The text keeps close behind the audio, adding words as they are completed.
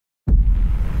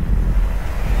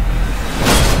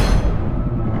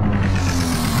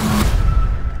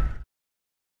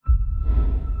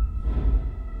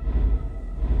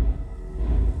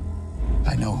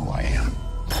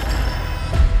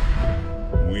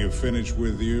we have finished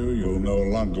with you, you'll no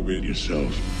longer be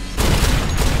yourself.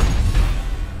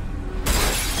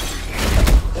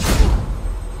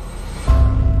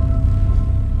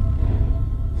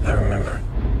 I remember.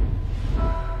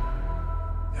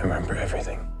 I remember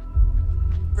everything.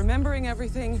 Remembering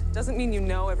everything doesn't mean you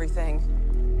know everything.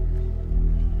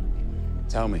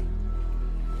 Tell me.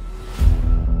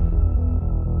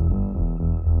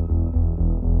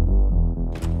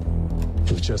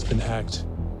 We've just been hacked.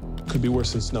 Could be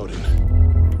worse than Snowden.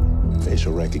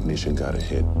 Facial recognition got a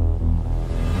hit.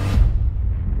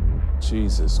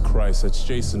 Jesus Christ, that's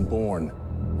Jason Bourne.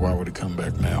 Why would it come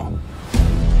back now?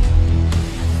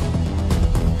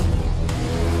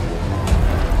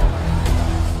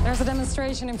 There's a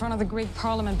demonstration in front of the Greek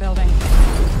Parliament building.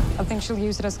 I think she'll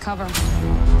use it as cover.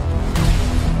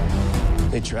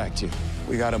 They tracked you.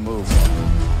 We gotta move.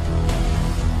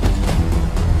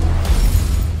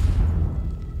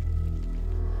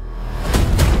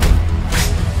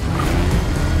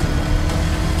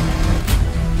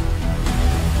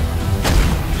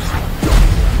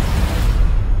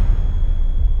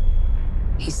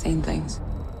 He's seen things.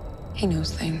 He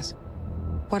knows things.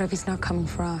 What if he's not coming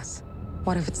for us?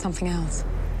 What if it's something else?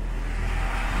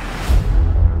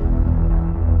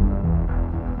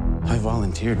 I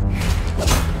volunteered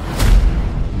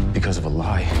because of a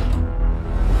lie.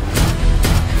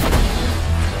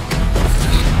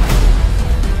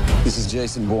 This is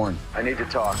Jason Bourne. I need to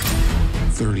talk.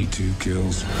 32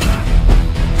 kills.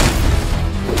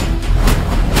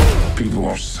 People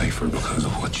are safer because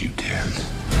of what you did.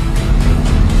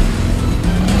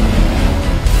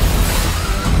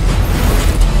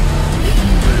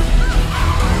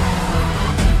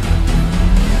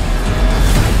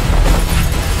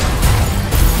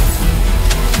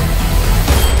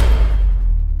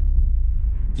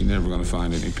 You're never gonna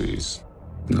find any peace.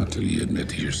 Not till you admit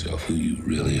to yourself who you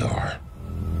really are.